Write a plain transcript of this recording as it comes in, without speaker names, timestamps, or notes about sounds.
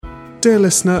Dear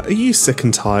listener, are you sick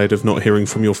and tired of not hearing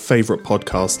from your favourite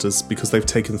podcasters because they've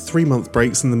taken 3-month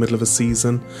breaks in the middle of a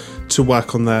season to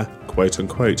work on their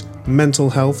quote-unquote mental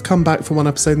health, come back for one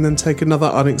episode and then take another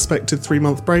unexpected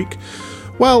 3-month break?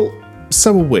 Well,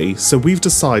 so are we. So we've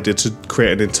decided to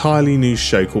create an entirely new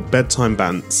show called Bedtime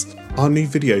Bants. Our new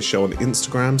video show on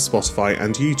Instagram, Spotify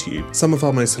and YouTube. Some of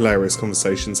our most hilarious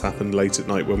conversations happen late at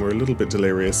night when we're a little bit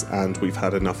delirious and we've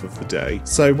had enough of the day.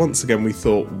 So once again we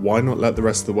thought, why not let the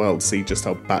rest of the world see just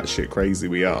how batshit crazy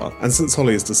we are? And since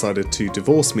Holly has decided to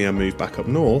divorce me and move back up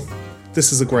north,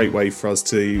 this is a great way for us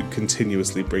to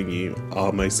continuously bring you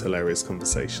our most hilarious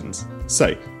conversations.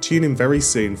 So, tune in very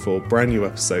soon for brand new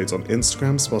episodes on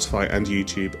Instagram, Spotify and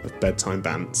YouTube of Bedtime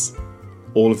Bants.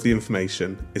 All of the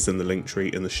information is in the link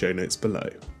tree in the show notes below.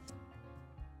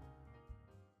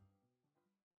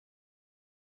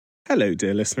 Hello,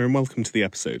 dear listener, and welcome to the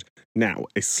episode. Now,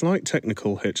 a slight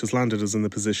technical hitch has landed us in the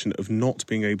position of not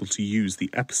being able to use the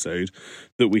episode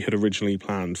that we had originally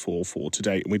planned for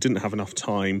today, and we didn't have enough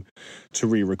time to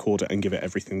re-record it and give it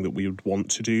everything that we would want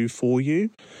to do for you.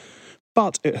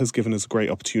 But it has given us a great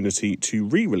opportunity to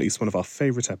re-release one of our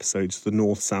favourite episodes, The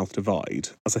North-South Divide,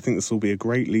 as I think this will be a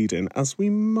great lead-in, as we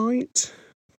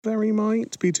very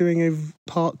might, be doing a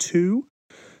part 2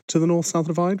 to The North-South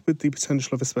Divide with the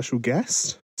potential of a special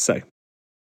guest. So,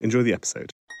 enjoy the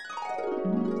episode.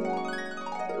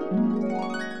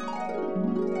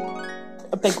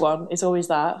 A big one is always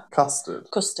that. Custard.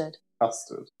 Custard.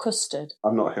 Custard. Custard.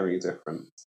 I'm not hearing a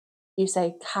difference. You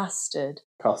say custard.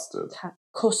 Custard.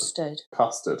 Custard.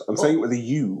 Custard. I'm saying it with a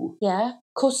U. Yeah.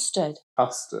 Custard.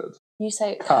 Custard. You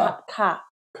say Ca. ca.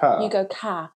 Ca. You go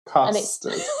ca.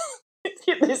 Custard. And it's...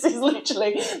 This is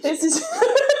literally... This is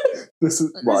right. This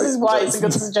is why it's a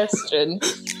good suggestion.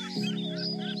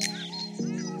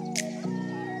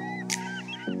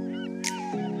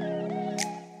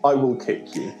 I will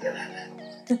kick you.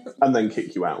 And then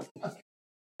kick you out.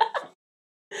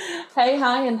 Hey,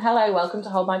 hi, and hello. Welcome to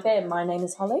Hold My Beer. My name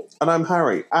is Holly. And I'm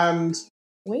Harry. And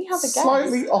we have a guest.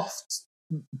 Slightly off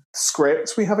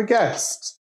script, we have a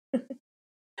guest.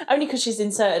 Only because she's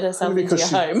inserted herself into your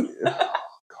home. Oh,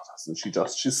 God, hasn't she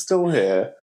just? She's still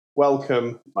here.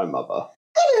 Welcome, my mother.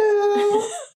 Hello.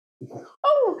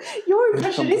 Oh, your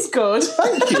impression is good.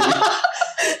 Thank you.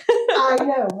 I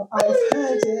know. I've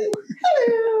heard it.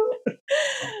 Hello.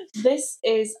 This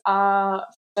is our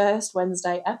first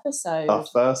Wednesday episode. Our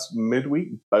first midweek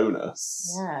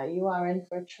bonus. Yeah, you are in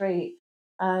for a treat.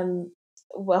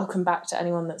 Welcome back to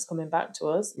anyone that's coming back to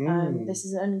us. This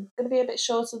is going to be a bit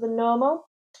shorter than normal,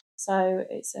 so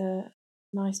it's a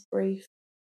nice brief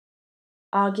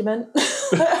argument. if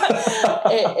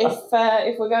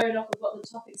we're going off of what the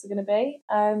topics are going to be,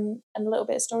 and a little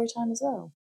bit of story time as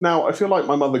well. Now, I feel like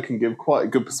my mother can give quite a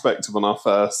good perspective on our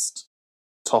first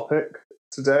topic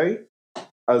today,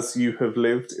 as you have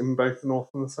lived in both the North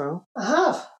and the South. I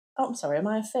have. Oh, I'm sorry, am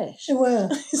I a fish? You were.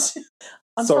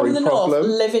 I'm Sorry, from the problem.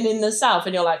 North, living in the South,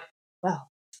 and you're like, well,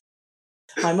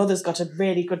 my mother's got a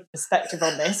really good perspective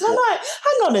on this. And I'm like,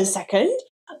 hang on a second,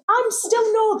 I'm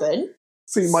still Northern,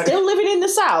 still living in the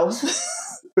South.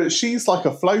 But she's like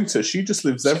a floater, she just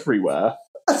lives everywhere.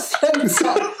 A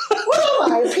floater. What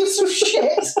am I, a piece of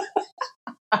shit?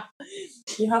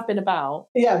 You have been about.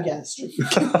 Yeah, it's true.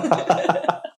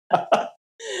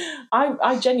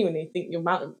 I genuinely think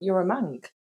you're a Manc.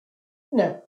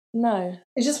 No. I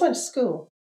just went to school.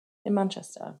 In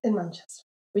Manchester. In Manchester.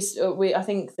 We I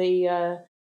think the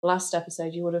last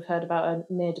episode you would have heard about a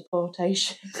near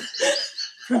deportation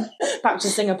back to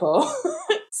Singapore.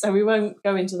 So we won't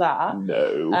go into that.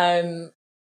 No.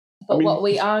 But what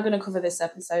we are going to cover this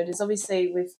episode is,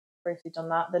 obviously we've briefly done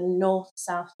that, the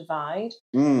North-South Divide.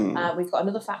 We've got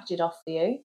another facted off for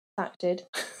you. Facted.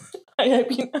 I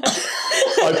hope you know.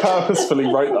 I purposefully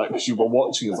wrote that because you were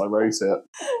watching as I wrote it.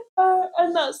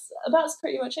 And that's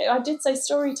pretty much it. I did say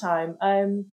story time. I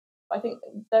think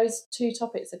those two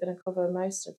topics are going to cover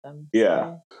most of them.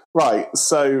 Yeah. Right,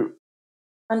 so...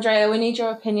 Andrea, we need your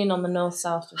opinion on the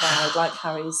North-South Divide, like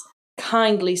Harry's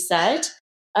kindly said.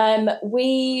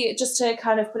 We, just to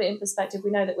kind of put it in perspective,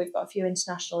 we know that we've got a few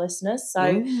international listeners,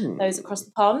 so those across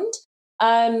the pond.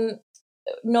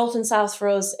 North and South for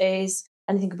us is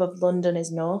anything above London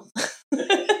is North.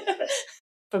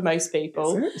 For most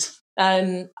people. Is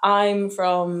it? I'm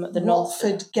from the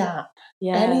Watford Gap.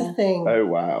 Yeah. Anything Oh,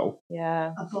 wow.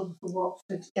 Yeah. above the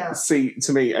Watford Gap. See,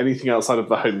 to me, anything outside of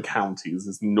the home counties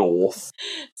is north.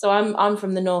 So I'm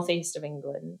from the northeast of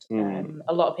England.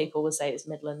 A lot of people will say it's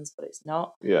Midlands, but it's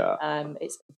not. Yeah.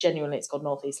 It's called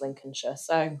Northeast Lincolnshire.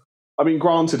 So I mean,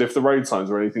 granted, if the road signs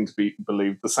are anything to be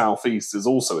believed, the southeast is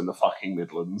also in the fucking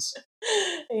Midlands.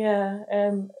 Yeah,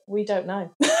 we don't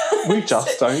know. We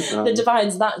just don't know. The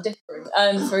divide's that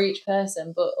different for each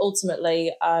person, but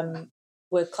ultimately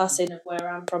we're classing of where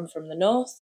I'm from the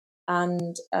north,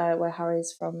 and where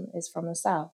Harry's from is from the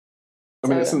south. I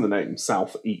mean, it's in the name,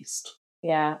 Southeast.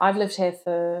 Yeah, I've lived here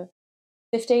for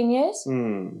 15 years.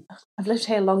 Mm. I've lived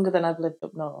here longer than I've lived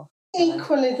up north.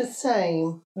 Equally the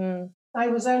same. Mm. I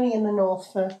was only in the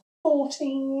north for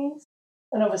 14 years.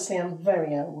 And obviously I'm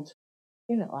very old.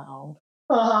 You're not that old.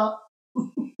 Uh-huh.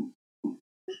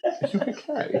 Are you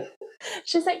okay?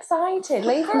 She's excited.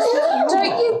 Leave her alone.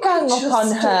 Don't you gang up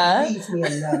on her. Leave me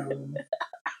alone.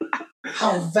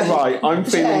 Right, I'm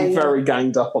feeling very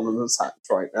ganged up on and attacked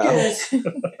right now. Good.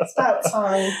 It's about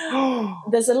time.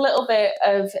 There's a little bit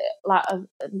of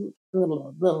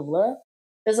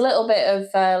there's a little bit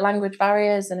of language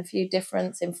barriers and a few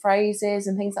difference in phrases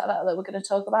and things like that we're going to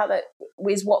talk about. That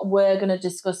is what we're going to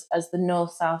discuss as the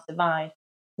North-South divide.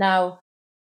 Now,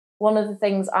 one of the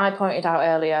things I pointed out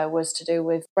earlier was to do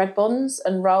with bread buns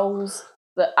and rolls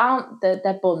that aren't,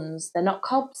 they're buns. They're not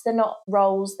cobs, they're not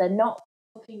rolls, they're not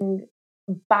fucking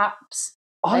baps.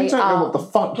 I don't know what the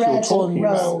fuck you're talking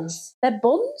about. They're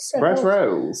buns? Bread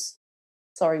rolls.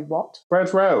 Sorry, what?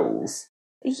 Bread rolls.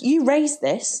 You raised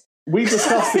this. We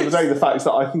discussed the other day the fact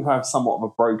that I think I have somewhat of a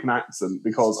broken accent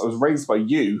because I was raised by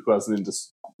you, who has an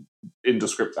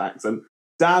indescript accent,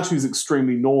 Dad, who's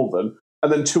extremely northern,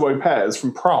 and then 2 au pairs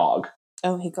from Prague.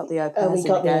 Oh, he got the au pairs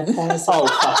again. Oh,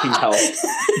 fucking hell.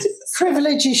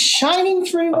 Privilege is shining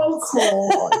through once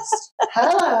more.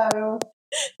 Hello.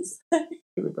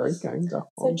 Feeling very ganged up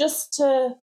on. So just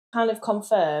to kind of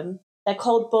confirm, they're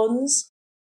called buns.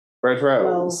 Bread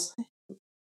rolls.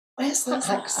 Where's that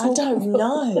accent? I don't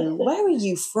know. Where are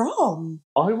you from?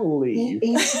 I will leave.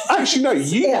 Actually, no,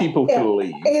 you people can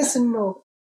leave. Here's a no.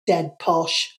 Dead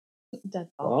posh. Dead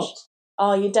posh. What?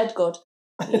 Oh, you're dead good.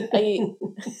 Are you...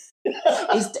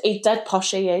 he's dead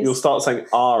posh, he is. You'll start saying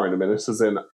R in a minute, as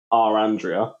in R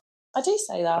Andrea. I do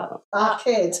say that. Our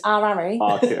kid. R Harry.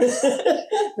 R kid.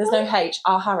 There's no H.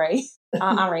 R Harry.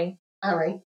 R Harry.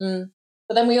 Harry. Mm.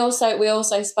 But then we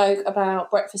also spoke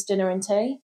about breakfast, dinner and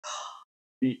tea.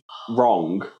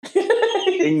 Wrong.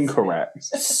 Incorrect.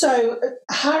 So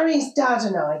Harry's dad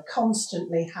and I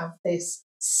constantly have this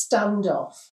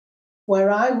standoff where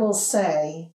I will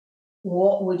say,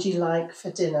 "What would you like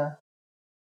for dinner?"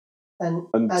 And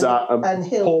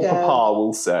he'll poor go, Papa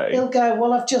will say, he'll go,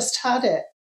 "Well, I've just had it."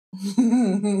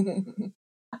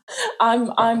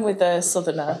 I'm with a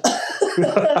southerner. And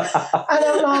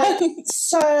I'm like,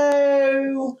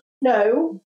 so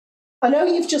no, I know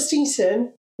you've just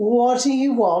eaten. What do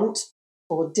you want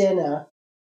for dinner?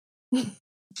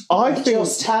 I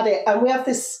just had it, and we have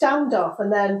this standoff,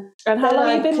 and then. And how long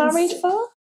have you been married for?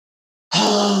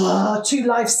 2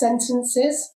 life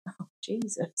sentences. Oh,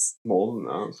 Jesus. more than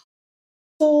that.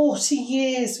 40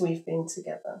 years we've been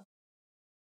together.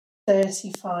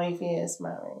 35 years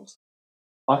married.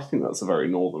 I think that's a very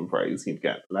northern phrase. You'd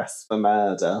get less for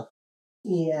murder.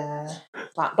 Yeah.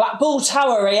 Like Blackpool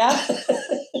Tower here.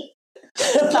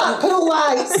 Blackpool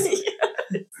Lights.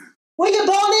 Were you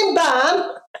born in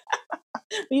Ban?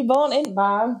 Were you born in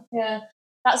Ban? Yeah.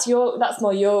 That's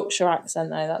more Yorkshire accent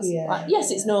though. That's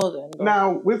yes, it's northern. But...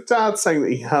 Now, with Dad saying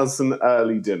that he has an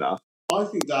early dinner, I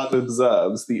think Dad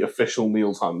observes the official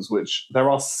meal times, which there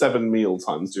are 7 meal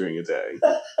times during a day.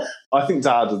 I think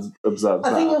Dad observes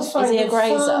that. I think you'll find your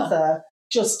father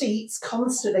just eats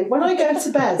constantly. When I go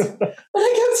to bed,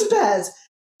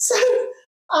 so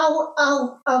I'll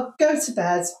go to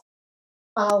bed.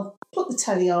 I'll put the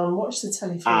telly on, watch the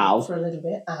telly for a little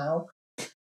bit. Ow.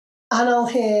 And I'll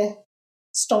hear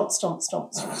stomp, stomp,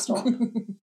 stomp, stomp, stomp.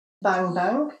 Bang,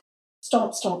 bang.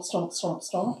 Stomp, stomp, stomp, stomp,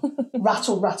 stomp.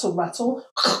 Rattle, rattle, rattle.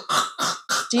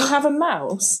 Do you have a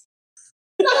mouse?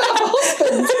 I have a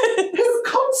husband who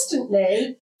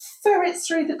constantly ferrets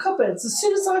through the cupboards as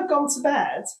soon as I've gone to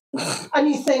bed. And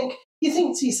you think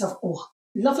to yourself, oh,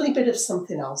 lovely bit of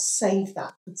something, I'll save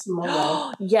that for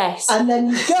tomorrow. Yes. And then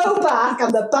you go back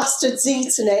and the bastard's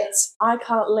eaten it. I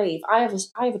can't leave. I have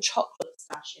a chocolate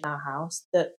stash in our house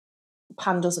that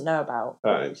Pan doesn't know about.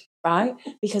 Right?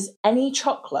 Because any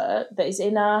chocolate that is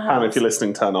in our house... Pan, if you're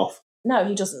listening, turn off. No,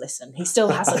 he doesn't listen. He still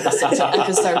hasn't listened to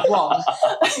episode 1.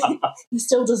 He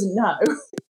still doesn't know.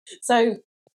 So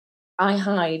I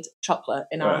hide chocolate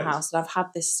in our house, and I've had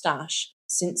this stash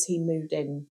since he moved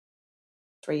in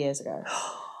 3 years ago.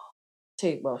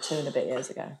 2 and a bit years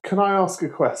ago. Can I ask a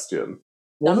question?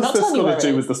 What No, has this got to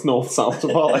do with this north-south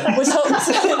divide?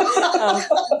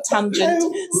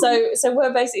 Tangent. So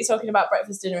we're basically talking about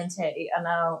breakfast, dinner and tea, and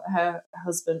now her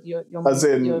husband, your as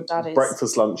in your dad is...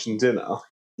 breakfast, lunch and dinner?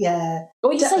 Yeah.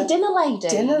 Or you say dinner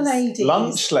ladies. Dinner ladies.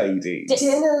 Lunch ladies.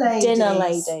 Dinner ladies. Dinner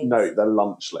ladies. No, they're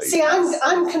lunch ladies. See,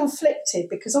 I'm conflicted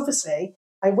because obviously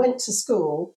I went to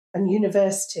school and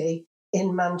university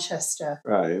in Manchester.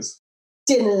 Right.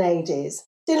 Dinner ladies.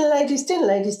 Dinner ladies, dinner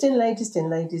ladies, dinner ladies, dinner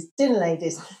ladies, dinner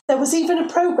ladies. There was even a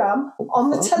programme on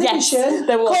the television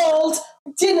called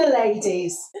Dinner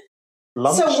Ladies.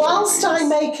 Lunch so whilst ladies. I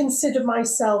may consider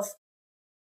myself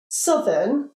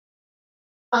Southern,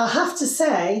 I'll have to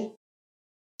say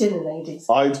dinner ladies.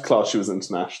 I'd class you as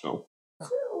international.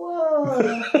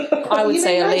 Well, I would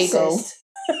say illegal.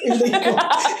 Illegal.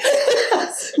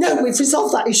 No, we've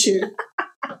resolved that issue.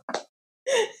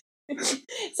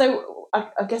 So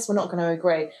I guess we're not going to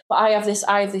agree, but I have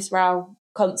this row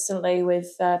constantly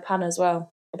with Pan as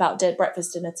well about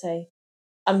breakfast, dinner, tea,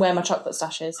 and where my chocolate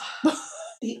stash is.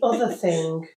 The other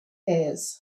thing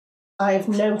is, I've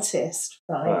noticed,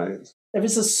 right, there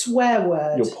is a swear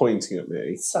word. You're pointing at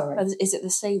me. Sorry. Is it the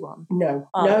C one? No.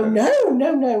 Oh.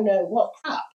 No. What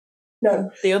crap?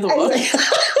 No. The other one.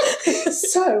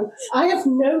 So I have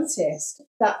noticed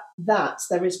that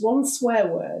there is one swear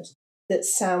word that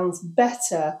sounds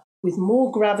better with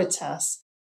more gravitas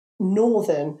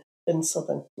northern than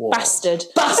southern. What? Bastard.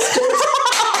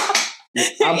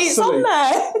 It's on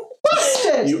there.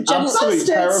 Bastard. You absolute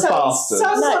pair of bastards.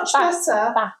 So much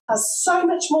better. Has so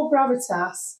much more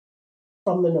gravitas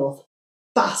from the north.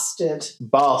 Bastard.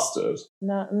 Bastard.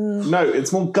 No,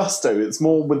 it's more gusto. It's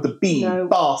more with the B. No.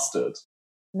 Bastard.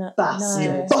 No. Bastard.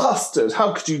 You bastard.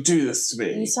 How could you do this to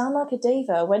me? You sound like a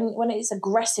diva when it's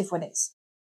aggressive. When it's,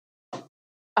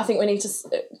 I think we need to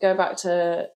go back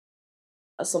to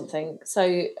something.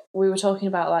 So we were talking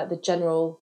about like the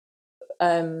general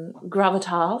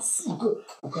gravitas.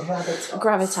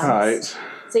 Gravitas. Right.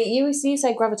 So you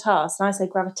say gravitas, and I say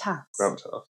gravitas.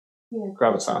 Gravitas. Yeah,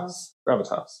 Gravitas.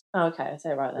 Oh, okay, I say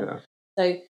it right then. Yeah.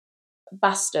 So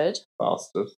bastard.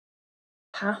 Bastard.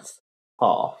 Path.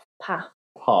 Half. Path.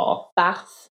 Half.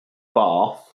 Bath.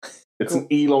 Bath. It's an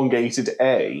elongated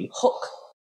A. Hook.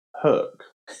 Hook.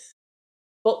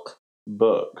 Book.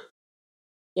 Book.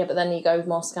 Yeah, but then you go with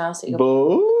more scouse. You go,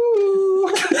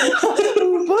 Boo.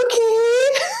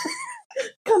 Bookie!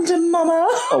 Come to mama.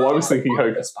 Oh, I was thinking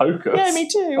Hocus Pocus. Yeah, me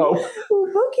too. Oh.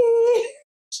 Bookie!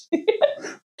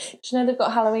 Do you know they've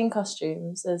got Halloween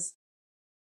costumes as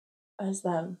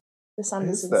them? The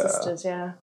Sanderson sisters,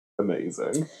 yeah.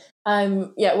 Amazing.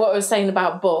 Yeah, what I was saying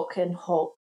about book and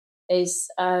hook is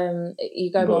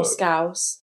you go more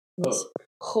scouse.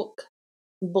 Hook,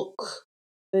 book,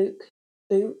 book,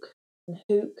 and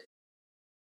hook.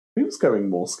 Who's going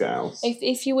more scouse?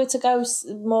 If you were to go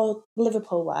more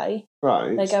Liverpool way,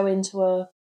 right, they go into a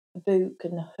book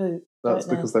and a hook. That's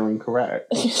because they're incorrect.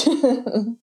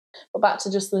 But back to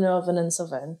just the northern and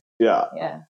southern. Yeah.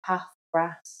 Yeah. Path,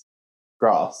 grass.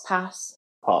 Grass. Pass.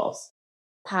 Pass.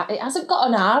 It hasn't got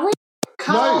an R in.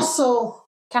 Castle.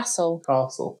 Castle.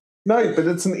 Castle. No, but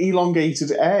it's an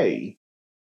elongated A.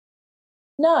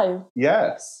 No.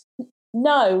 Yes.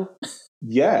 No.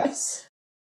 Yes.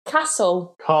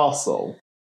 Castle. Castle.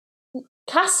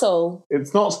 Castle.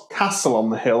 It's not castle on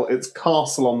the hill, it's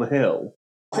castle on the hill.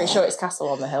 Pretty sure it's castle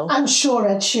on the hill. I'm sure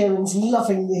Ed Sheeran's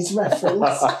loving these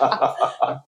references.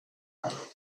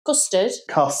 Custard.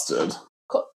 Custard.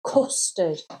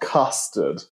 Custard.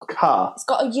 Custard. It's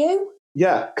got a U?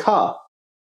 Yeah, Custard.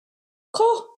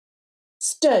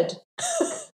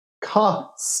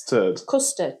 Custard.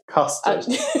 Custard. Custard.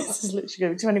 This is literally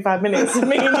going to be 25 minutes of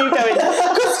me and you going,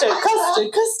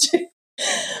 custard.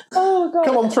 Oh, God.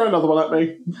 Come on, throw another one at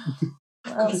me.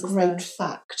 That's a great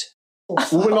fact.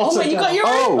 We're not you got your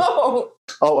own.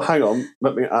 Oh, hang on.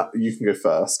 Let me. You can go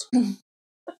first. In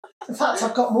fact,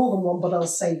 I've got more than one, but I'll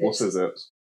save it. What is it?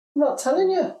 I'm not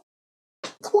telling you.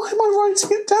 Why am I writing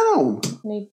it down?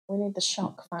 We need the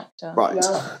shock factor. Right.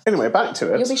 Yeah. Anyway, back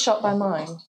to it. You'll be shocked by mine.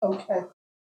 Okay.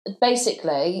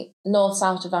 Basically,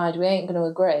 north-south divide, we ain't going to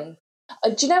agree.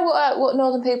 Do you know what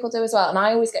northern people do as well? And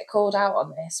I always get called out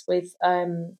on this with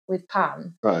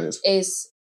Pan. Right.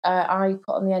 Is I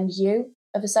put on the end you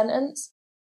of a sentence.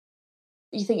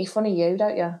 You think you're funny, you,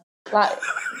 don't you? Like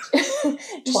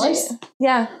Twice?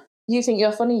 Yeah. You think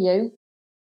you're funny, you.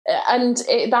 And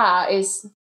that is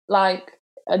like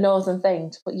a northern thing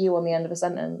to put you on the end of a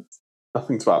sentence.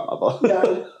 Nothing to add, mother.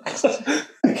 No.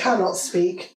 I cannot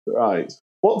speak. Right.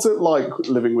 What's it like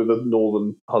living with a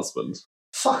northern husband?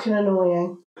 Fucking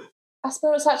annoying. I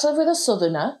suppose it's like to live with a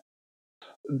southerner.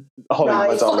 Holly,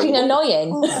 Right. my darling. Fucking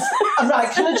annoying.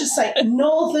 Right, can I just say,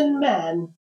 northern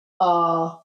men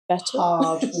are Better.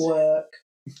 hard work.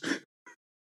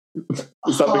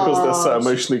 Is that because they're so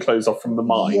emotionally closed off from the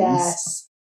mines? Yes.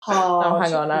 Hard Oh,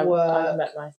 hang on. I've work.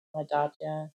 met my My dad,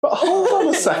 yeah. But hold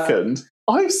on a second.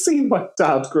 I've seen my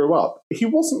dad grow up. He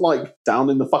wasn't like down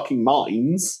in the fucking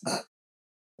mines.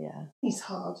 Yeah. He's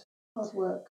hard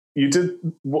work. You did.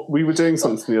 We were doing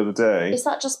something the other day. Is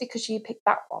that just because you picked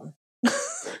that one,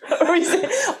 or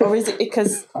is it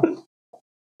because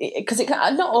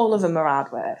not all of them are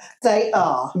hard work? They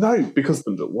are. No, because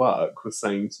husband at work was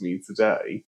saying to me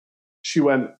today. She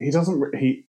went.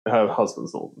 Her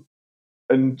husband's Northern.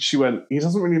 And she went, he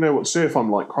doesn't really know what to do if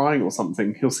I'm like crying or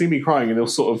something. He'll see me crying and he'll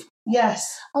sort of...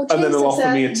 Yes. Oh, and then he'll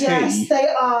offer me a tea. Yes, they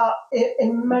are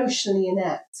emotionally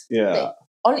inept. Yeah.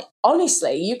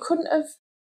 Honestly, you couldn't have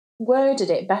worded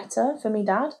it better for me,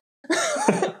 Dad.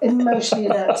 Emotionally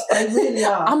inept. They really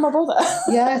are. And my brother.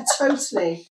 Yeah,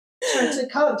 totally.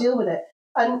 Can't deal with it.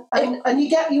 And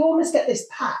you almost get this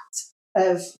pact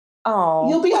of,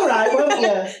 you'll be all right, won't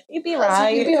you? You'll be all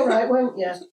right. You'll be all right, won't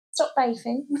you? Stop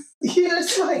bathing. Yeah,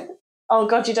 it's like... Oh,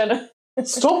 God, you don't know.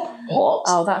 Stop what?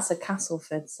 Oh, that's a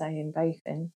Castleford saying,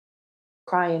 bathing.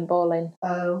 Crying, bawling,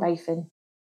 bathing.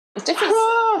 It's different.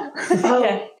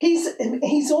 Yeah.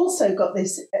 He's also got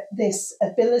this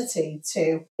ability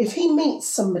to, if he meets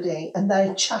somebody and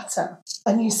they chatter,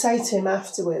 and you say to him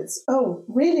afterwards, "Oh,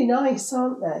 really nice,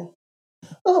 aren't they?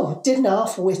 Oh, didn't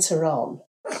half witter on."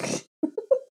 And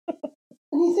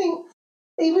you think,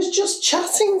 he was just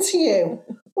chatting to you.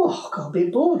 Oh, got a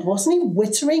bit bored, wasn't he?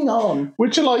 Wittering on.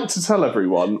 Would you like to tell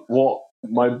everyone what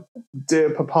my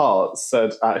dear papa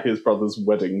said at his brother's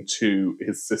wedding to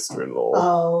his sister-in-law?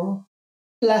 Oh,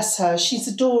 bless her. She's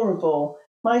adorable.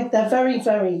 They're very,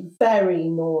 very, very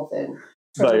northern.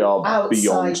 They are outside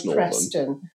beyond northern.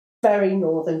 Preston. Very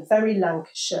northern, very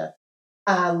Lancashire.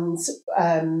 And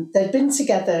they'd been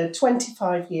together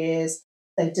 25 years.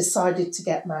 They decided to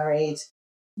get married.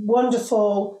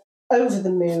 Wonderful, over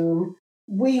the moon.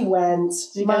 We went.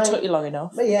 It took you long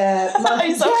enough. Yeah.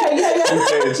 We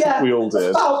did. Yeah. We all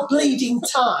did. About bleeding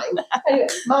time. Anyway,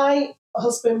 my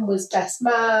husband was best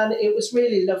man. It was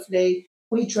really lovely.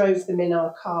 We drove them in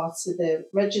our car to the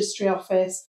registry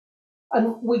office.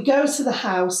 And we go to the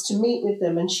house to meet with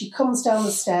them. And she comes down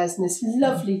the stairs in this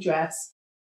lovely dress.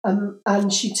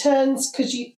 And she turns,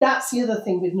 because that's the other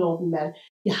thing with northern men.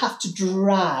 You have to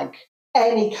drag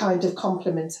any kind of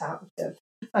compliment out of them.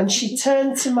 And she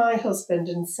turned to my husband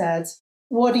and said,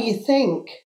 "What do you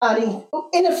think?" And he,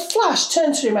 in a flash,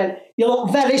 turned to him and went, "You look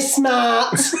very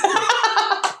smart."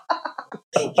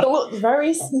 You look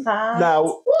very smart. Now,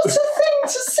 what a thing to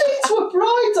say to a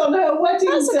bride on her wedding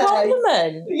day. That's a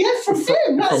compliment. Yeah, from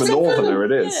him. That's from a northerner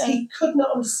it is. Yeah. He could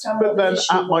not understand But what then the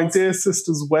issue at my was. dear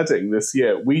sister's wedding this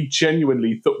year, we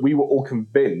genuinely thought, we were all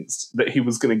convinced that he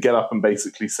was going to get up and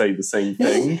basically say the same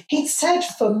thing. He'd said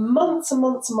for months and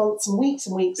months and months and weeks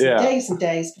and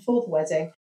days before the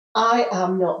wedding, "I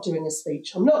am not doing a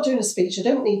speech. I'm not doing a speech. I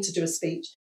don't need to do a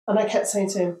speech." And I kept saying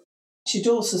to him, "It's your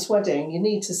daughter's wedding. You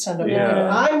need to stand up." Yeah.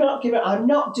 I'm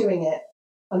not doing it.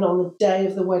 And on the day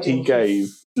of the wedding, He gave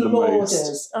the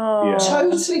most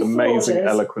totally amazing, flawed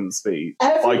us. eloquent speech.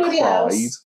 Everybody I cried.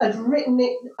 else had written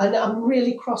it, and I'm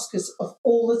really cross because of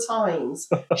all the times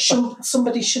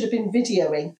somebody should have been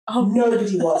videoing.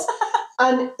 Nobody was.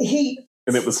 And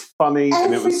it was funny,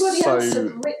 and it was so... Everybody else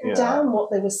had written down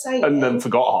what they were saying. And then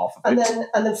forgot half of it.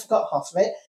 And then forgot half of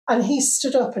it. And he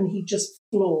stood up and he just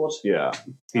floored. Yeah,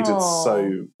 he did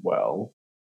so well.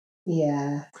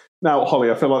 Yeah. Now, Holly,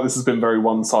 I feel like this has been very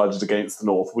one-sided against the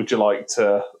North. Would you like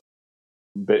to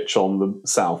bitch on the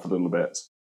South a little bit?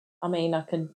 I mean, I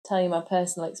can tell you my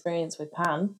personal experience with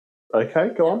Pan. Okay,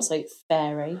 go on. Absolute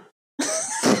fairy.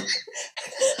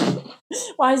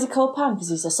 Why is he called Pan? Because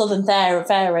he's a southern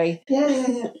fairy.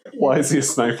 Yeah. Why is he a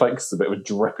snowflake? Because he's a bit of a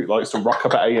drip. He likes to rock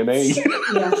up at A&E.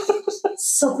 Yeah.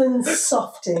 Southern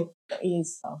softy.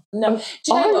 He's soft. No, do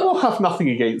you I know will have nothing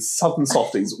against southern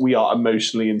softies. We are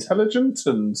emotionally intelligent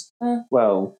and,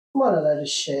 well... What a load of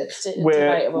shit.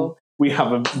 Debatable. We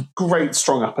have a great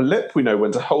strong upper lip. We know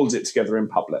when to hold it together in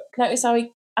public. Notice how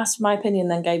he asked for my opinion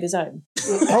then gave his own?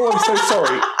 Oh, I'm so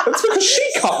sorry. That's because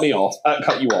she cut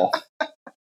you off.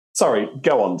 Sorry,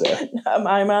 go on, dear. Am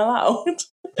I allowed?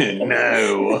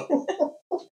 No.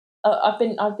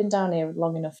 I've been down here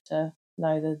long enough to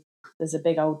know that there's a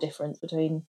big old difference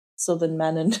between southern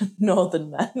men and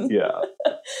northern men. Yeah.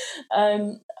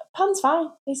 Pan's fine.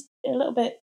 He's a little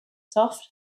bit soft.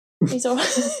 He's all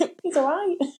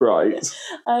right. Right.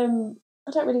 I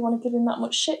don't really want to give him that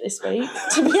much shit this week,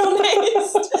 to be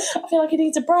honest. I feel like he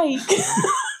needs a break.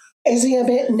 Is he a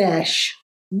bit nesh?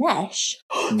 Nesh?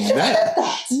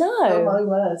 Nesh? No. Oh my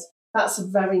word. That's a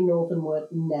very northern word,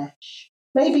 nesh.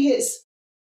 Maybe it's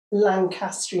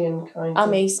Lancastrian kind of.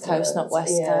 I'm East Coast, not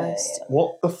West Coast.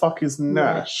 What the fuck is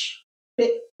nesh?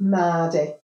 Bit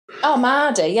mardy. Oh,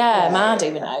 Mardy,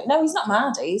 Mardy, we know. No, he's not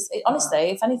Mardy.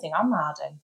 Honestly, if anything, I'm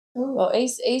Mardy. Ooh. But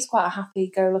he's quite a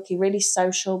happy-go-lucky, really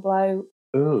social bloke.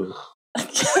 Ugh.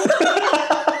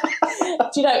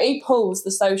 Do you know, he pulls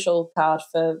the social card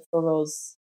for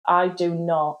us. I do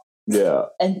not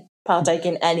partake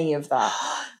in any of that.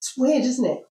 It's weird, isn't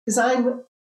it? Because I'm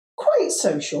quite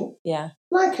social. Yeah.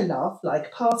 Like a laugh, like a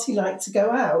party, like to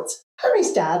go out.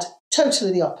 Harry's dad,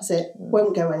 totally the opposite,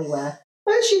 won't go anywhere.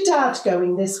 Where's your dad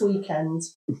going this weekend?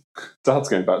 Dad's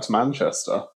going back to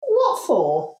Manchester. What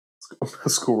for?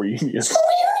 School reunion. School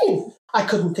reunion? I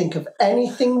couldn't think of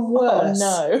anything worse.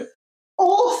 Oh, no.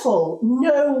 Awful.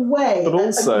 No way. But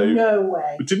also, no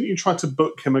way. Didn't you try to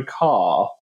book him a car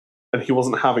and he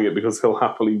wasn't having it because he'll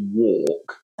happily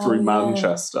walk through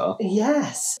Manchester?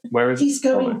 Yes. Where is He's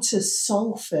going to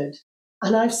Salford.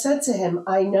 And I've said to him,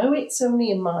 I know it's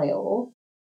only a mile,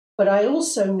 but I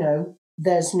also know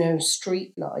there's no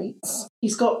street lights.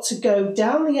 He's got to go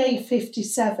down the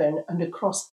A57 and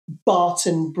across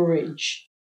Barton Bridge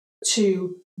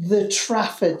to the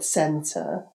Trafford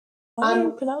Centre. Why are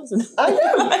you pronouncing it? I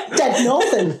know, dead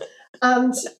northern.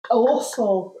 And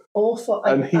awful.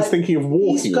 And he's thinking of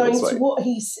walking. He's going to walk.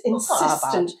 He's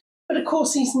insistent. But of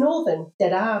course, he's northern.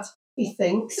 Dead hard, he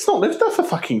thinks. He's not lived there for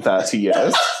fucking 30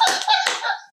 years.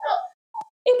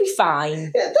 He'll be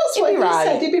fine. Yeah, that's what he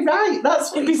said. He'll be right.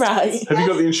 That's what He'll be right. Have you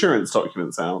got the insurance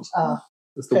documents out?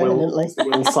 Is the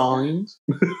will signed?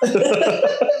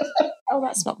 Oh,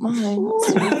 that's not mine.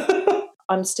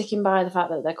 I'm sticking by the fact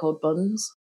that they're called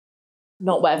buns.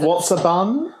 Not whatever. What's a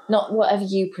bun? Not whatever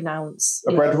you pronounce.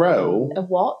 A bread roll? A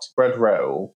what? Bread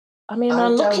roll. I mean,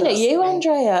 I'm looking at you,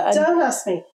 Andrea. Don't ask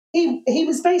me. He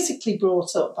was basically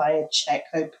brought up by a Czech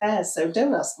au pair, so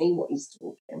don't ask me what he's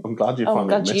talking. I'm glad you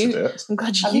finally admitted it. I'm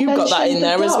glad you got that in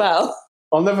there as well.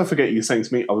 I'll never forget you saying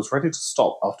to me, I was ready to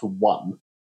stop after one.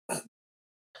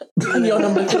 And you're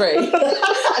number 3.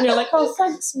 And you're like, oh,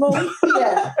 thanks, Mum.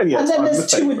 Yeah. And then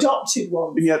there's 2 adopted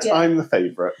ones. And yet I'm the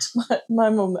favourite. My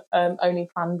mum only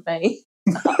planned me.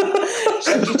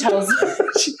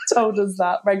 She told us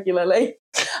that regularly.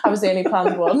 I was the only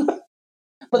planned one.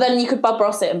 But then you could Bob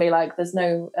Ross it and be like, there's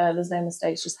no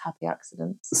mistakes, just happy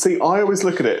accidents. See, I always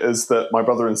look at it as that my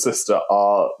brother and sister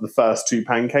are the first 2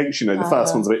 pancakes. You know, the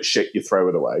first one's a bit shit, you throw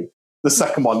it away. The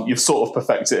second one, you've sort of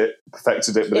perfected it, but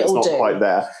it's not quite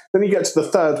there. Then you get to the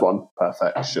third one,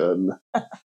 perfection.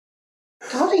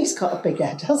 God, he's got a big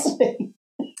head, hasn't he?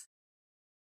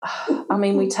 I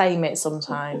mean, we tame it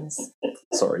sometimes.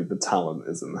 Sorry, the talent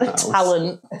is in the house.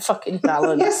 Fucking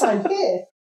talent. Yes, I'm here.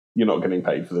 You're not getting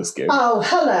paid for this gig. Oh,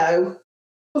 hello.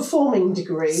 Performing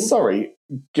degree. Sorry,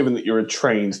 given that you're a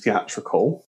trained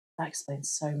theatrical. That explains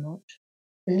so much.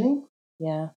 Really?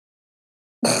 Yeah.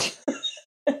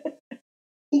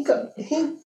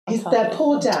 Their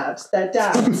poor dad,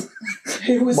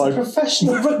 who was a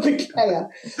professional rugby player,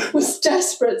 was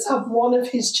desperate to have one of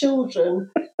his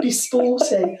children be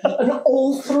sporting, and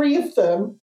all 3 of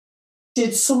them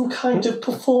did some kind of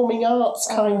performing arts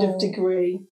kind of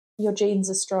degree. Your genes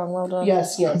are strong, well done.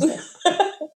 Yes.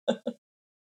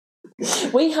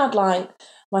 We had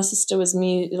my sister was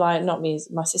not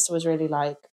music. My sister was really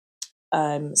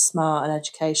smart and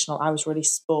educational. I was really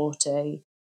sporty.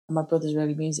 My brother's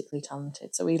really musically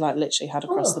talented, so we literally had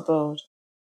across the board.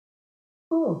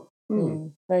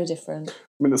 Very different. I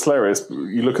mean, it's hilarious.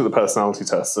 You look at the personality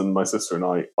tests, and my sister and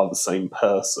I are the same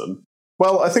person.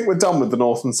 Well, I think we're done with the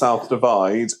North and South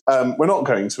divide. We're not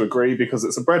going to agree because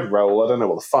it's a bread roll. I don't know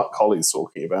what the fuck Holly's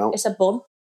talking about. It's a bun.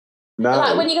 No.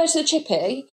 Like when you go to the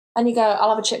chippy and you go, I'll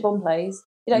have a chip bun, please.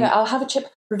 You don't go, I'll have a chip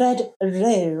red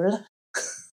roll.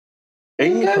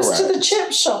 He goes to the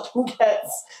chip shop and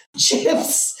gets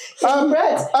chips and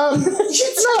bread. No,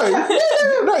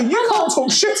 you can't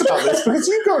talk shit about this because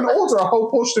you go and order a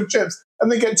whole portion of chips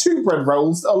and then get 2 bread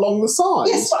rolls along the side.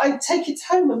 Yes, but I take it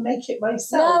home and make it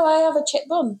myself. No, I have a chip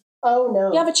bun. Oh,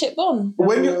 no. You have a chip bun.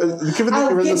 When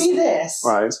I'll give you this.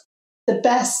 Right. The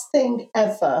best thing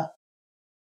ever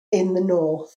in the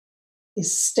North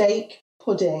is steak,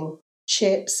 pudding,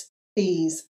 chips,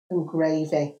 peas and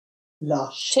gravy.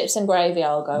 Lush. Chips and gravy,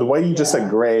 I'll go. The way you just said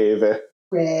gravy.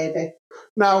 Gravy.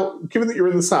 Now, given that you're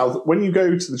in the South, when you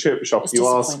go to the chip shop, you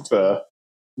ask for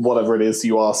whatever it is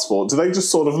you ask for. Do they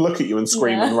just sort of look at you and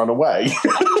scream and run away?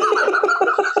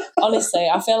 Honestly,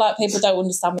 I feel like people don't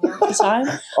understand me all the time.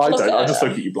 I just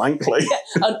look at you blankly.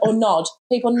 Or nod.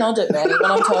 People nod at me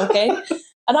when I'm talking.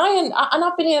 And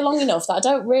I've been here long enough that I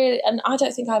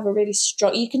don't think I have a really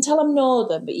strong. You can tell I'm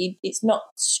northern, but it's not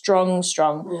strong.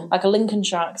 Like a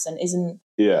Lincolnshire accent isn't.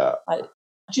 Yeah. I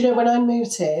Do you know when I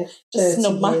moved here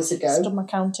 30 years ago, snub my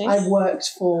county. I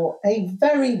worked for a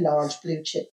very large blue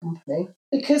chip company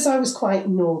because I was quite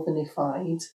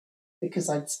northernified, because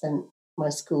I'd spent my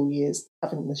school years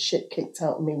having the shit kicked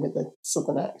out of me with a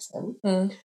southern accent.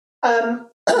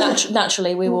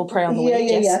 Naturally, we will prey on the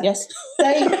weed. Yes.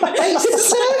 They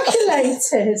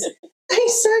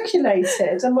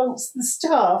circulated amongst the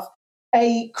staff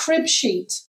a crib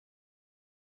sheet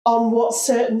on what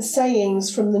certain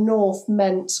sayings from the north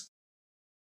meant.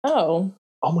 Oh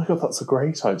my God, that's a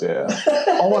great idea.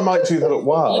 I might do that at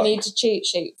work. You need a cheat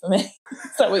sheet for me.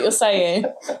 Is that what you're saying?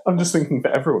 I'm just thinking for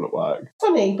everyone at work.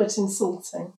 Funny, but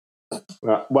insulting.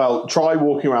 Well, try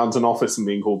walking around an office and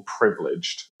being called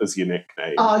privileged as your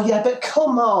nickname. Oh, yeah, but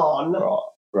come on.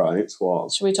 Right,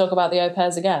 what? Should we talk about the au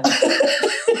pairs again?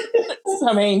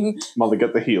 I mean... Mother,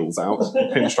 get the heels out.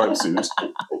 Pinstripe suit.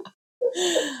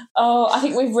 Oh, I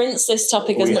think we've rinsed this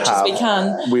topic as much as we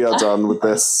can. We are done with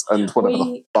this and whatever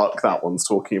the fuck that one's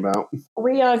talking about.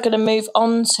 We are going to move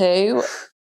on to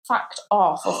fact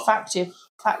off or facted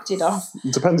off.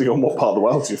 Depending on what part of the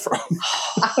world you're from.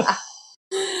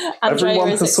 Everyone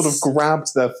has sort of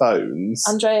grabbed their phones.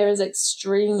 Andrea is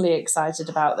extremely excited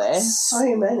about this.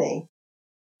 So many.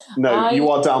 No, you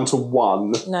are down to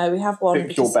one. No, we have one.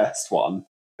 Pick your best one.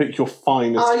 Pick your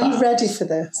finest. Are you ready for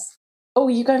this? Oh,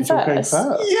 are you going first? Going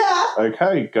first? Yeah.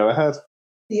 Okay, go ahead.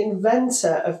 The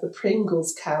inventor of the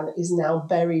Pringles can is now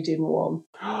buried in one.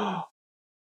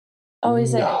 Oh,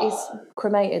 is it? He's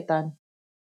cremated then?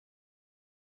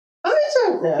 I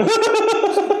don't know.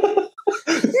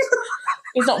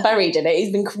 He's not buried in it.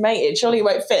 He's been cremated. Surely he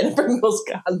won't fit in a Pringles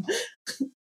can.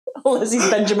 Unless he's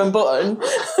Benjamin Button.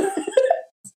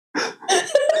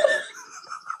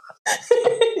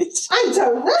 I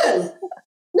don't know.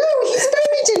 No, he's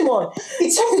buried in one.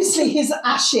 It's obviously his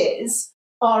ashes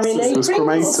are in a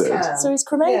Pringles can. So he's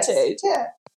cremated? Yes, yeah.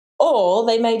 Or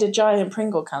they made a giant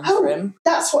Pringle can for him.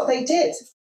 That's what they did.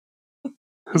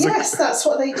 Yes, that's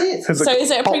what they did. So is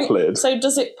it a Pringle? So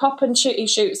does it pop and he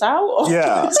shoots out? Or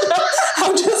yeah.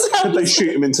 Could they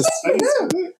shoot him into space? No.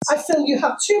 I feel you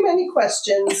have too many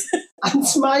questions, and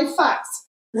my fact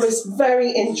was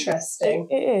very interesting.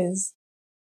 It is.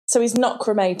 So he's not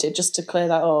cremated, just to clear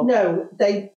that up. No,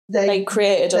 they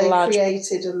created a large. He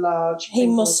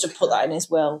Pringles must have put that in his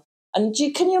will. And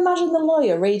can you imagine the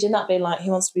lawyer reading that, being like, he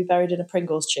wants to be buried in a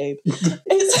Pringles tube?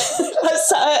 It's like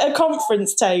sat at a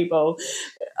conference table.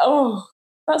 Oh,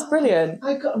 that's brilliant.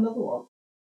 I've got another one.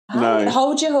 No.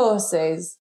 Hold your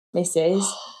horses, Mrs.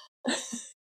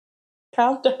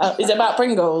 Calm down. Is it about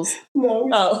Pringles? No,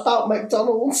 it's about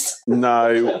McDonald's.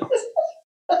 No.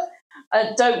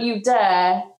 Don't you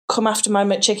dare come after my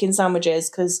McChicken sandwiches,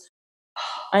 because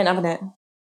I ain't having it.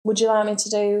 Would you like me to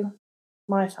do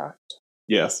my fact?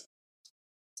 Yes.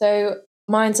 So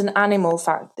mine's an animal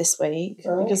fact this week,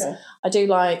 because I do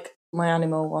like my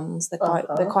animal ones. They're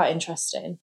quite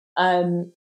interesting. I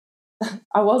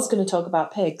was going to talk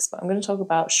about pigs, but I'm going to talk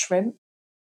about shrimp.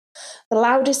 The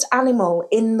loudest animal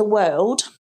in the world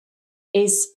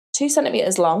is 2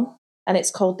 centimetres long, and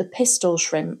it's called the pistol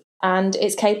shrimp. And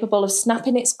it's capable of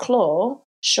snapping its claw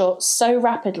shut so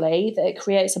rapidly that it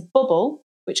creates a bubble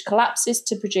which collapses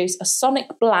to produce a sonic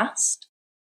blast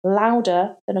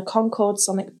louder than a Concorde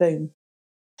sonic boom.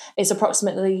 It's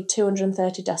approximately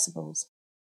 230 decibels.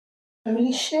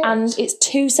 Holy shit. And it's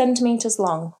 2 centimetres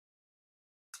long.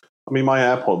 I mean, my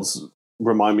AirPods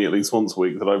remind me at least once a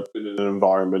week that I've been in an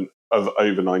environment of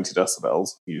over 90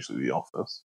 decibels, usually the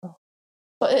office.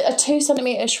 But a 2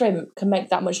 centimetre shrimp can make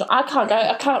that much noise. I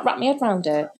can't wrap my head around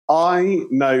it. I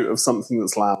know of something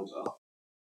that's louder.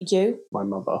 You? My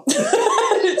mother.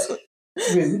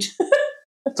 Rude.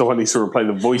 So I need to replay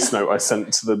the voice note I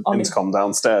sent to the intercom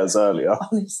downstairs earlier.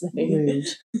 Honestly. Rude.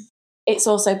 It's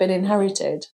also been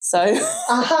inherited, so...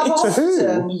 I have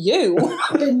often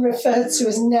been referred to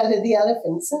as Nelly the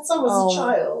Elephant since I was a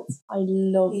child. I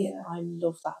love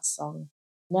that song.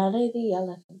 Nelly the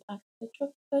Elephant, back to the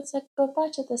truck, said goodbye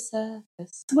to the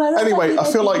circus. Anyway, I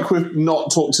feel like we've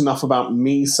not talked enough about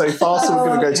me so far, so we're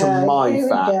going to go to my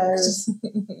fact.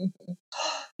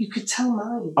 You could tell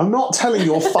mine. I'm not telling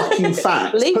your fucking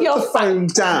fact. Leave Put your the phone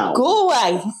down. Go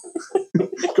away.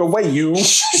 Go away, you.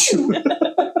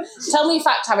 Tell me a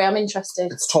fact, Harry. I'm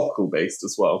interested. It's topical based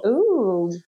as well.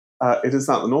 Ooh. It is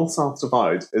that the North-South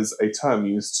divide is a term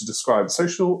used to describe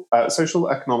social,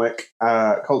 economic,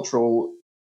 cultural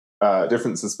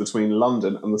differences between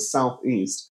London and the South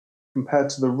East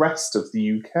compared to the rest of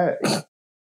the UK.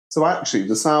 So actually,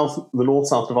 the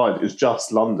North-South divide is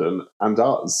just London and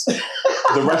us.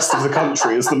 The rest of the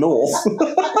country is the North.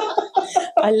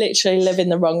 I literally live in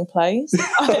the wrong place.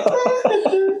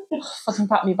 Fucking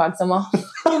pack me bags, I'm off.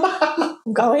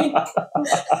 I'm going.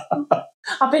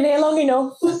 I've been here long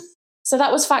enough. So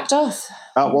that was Fact Off.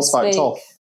 That was Fact Off.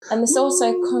 And this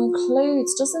also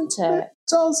concludes, doesn't it? It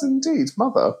does indeed.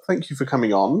 Mother, thank you for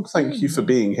coming on. Thank you for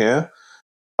being here.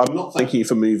 I'm not thanking you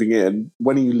for moving in.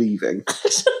 When are you leaving?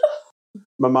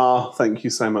 Mama, thank you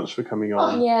so much for coming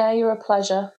on. Yeah, you're a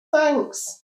pleasure.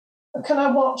 Thanks. Can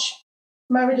I watch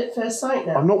Married at First Sight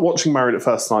now? I'm not watching Married at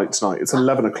First Sight tonight. It's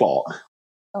 11 o'clock.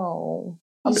 Oh,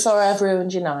 I'm sorry I've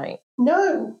ruined your night.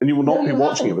 No. And you will not be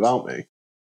watching it without me.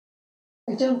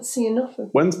 I don't see enough of it.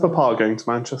 When's Papa going to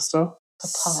Manchester?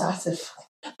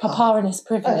 Papa and his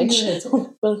privilege. Heard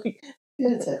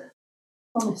it.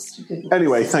 Honest to goodness.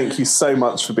 Anyway, thank you so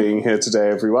much for being here today,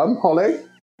 everyone. Holly?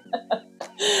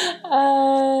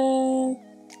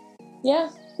 Yeah.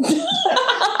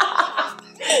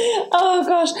 Oh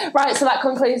gosh. Right, so that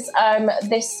concludes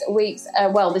this week's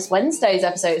this Wednesday's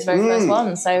episode. It's the very first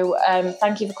one. So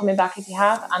thank you for coming back if you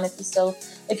have, and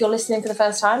if you're listening for the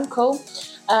first time, cool.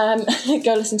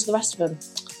 Go listen to the rest of them.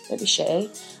 Don't be shitty.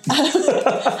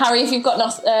 Harry, if you've got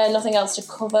nothing else to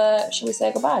cover, shall we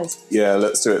say goodbyes? Yeah,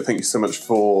 let's do it. Thank you so much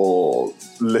for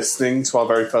listening to our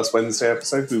very first Wednesday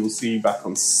episode. We will see you back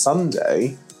on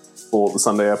Sunday for the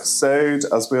Sunday episode,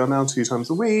 as we are now 2 times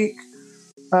a week.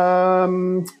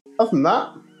 Other than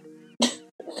that,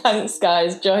 thanks,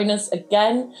 guys. Join us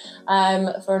again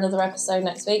for another episode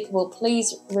next week. Well,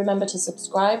 please remember to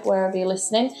subscribe wherever you're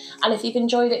listening. And if you've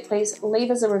enjoyed it, please leave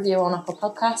us a review on Apple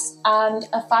Podcasts and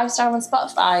a 5-star on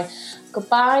Spotify.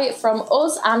 Goodbye from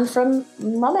us and from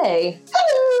Mummy.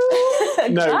 Hello.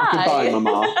 No, goodbye,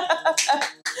 Mama.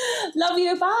 Love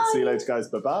you. Bye. See you later, guys.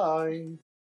 Bye-bye.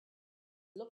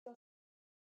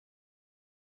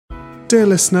 Dear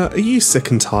listener, are you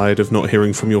sick and tired of not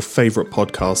hearing from your favourite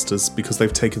podcasters because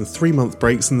they've taken 3-month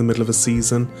breaks in the middle of a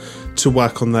season to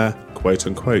work on their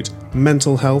quote-unquote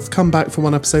mental health, come back for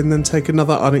one episode and then take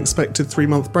another unexpected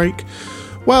 3-month break?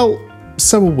 Well,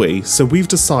 so are we. So we've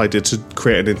decided to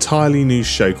create an entirely new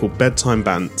show called Bedtime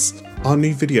Bants. Our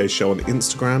new video show on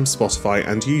Instagram, Spotify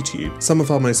and YouTube. Some of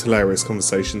our most hilarious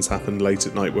conversations happen late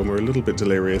at night when we're a little bit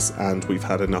delirious and we've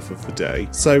had enough of the day.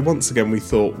 So once again we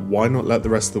thought, why not let the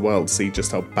rest of the world see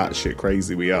just how batshit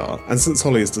crazy we are? And since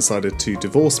Holly has decided to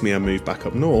divorce me and move back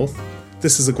up north,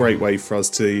 this is a great way for us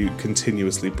to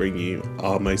continuously bring you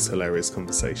our most hilarious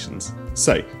conversations.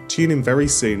 So tune in very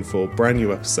soon for brand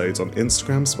new episodes on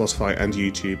Instagram, Spotify and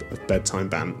YouTube of Bedtime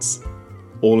Bants.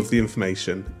 All of the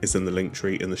information is in the link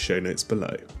tree in the show notes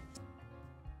below.